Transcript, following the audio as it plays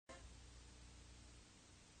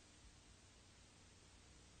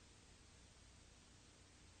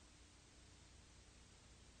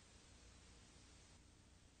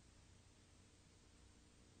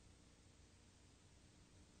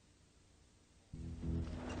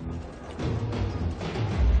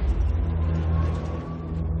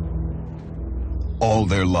All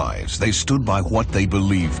their lives, they stood by what they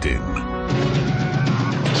believed in.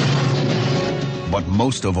 But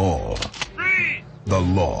most of all, the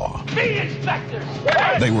law. Me, inspectors!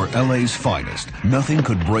 They were LA's finest. Nothing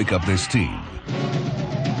could break up this team.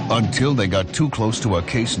 Until they got too close to a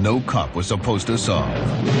case no cop was supposed to solve.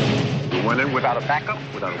 We went in without a backup,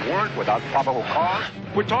 without a warrant, without probable cause.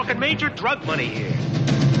 We're talking major drug money here.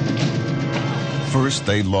 First,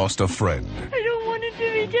 they lost a friend. I don't want it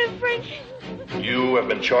to be different. You have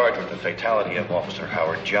been charged with the fatality of Officer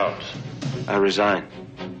Howard Jones. I resign.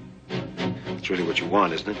 That's really what you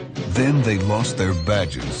want, isn't it? Then they lost their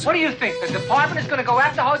badges. What do you think? The department is going to go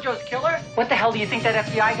after Hojo's killer? What the hell do you think that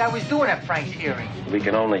FBI guy was doing at Frank's hearing? We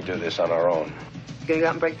can only do this on our own. You gonna go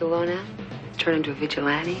out and break the law now? Turn into a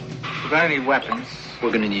vigilante? Without any weapons, we're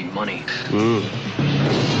going to need money.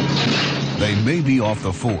 They may be off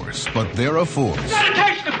the force, but they're a force.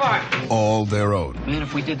 Sanitation department! All their own. Man,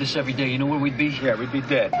 if we did this every day, you know where we'd be? Yeah, we'd be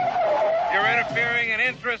dead. You're interfering in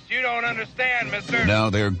interests you don't understand, mister. Now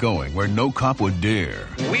they're going where no cop would dare.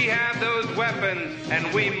 We have those weapons,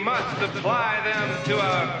 and we must supply them to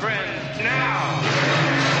our friends now.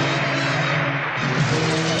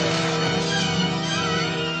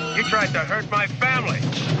 You tried to hurt my family.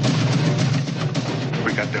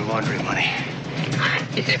 We got their laundry money.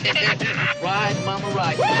 Ride, mama,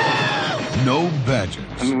 ride. No badges.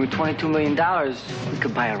 I mean, with $22 million, we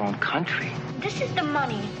could buy our own country. This is the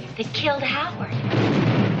money that killed Howard.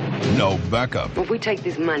 No backup. If we take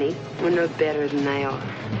this money, we're no better than they are.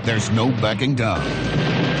 There's no backing down.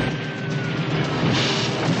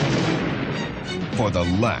 For the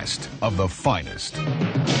last of the finest.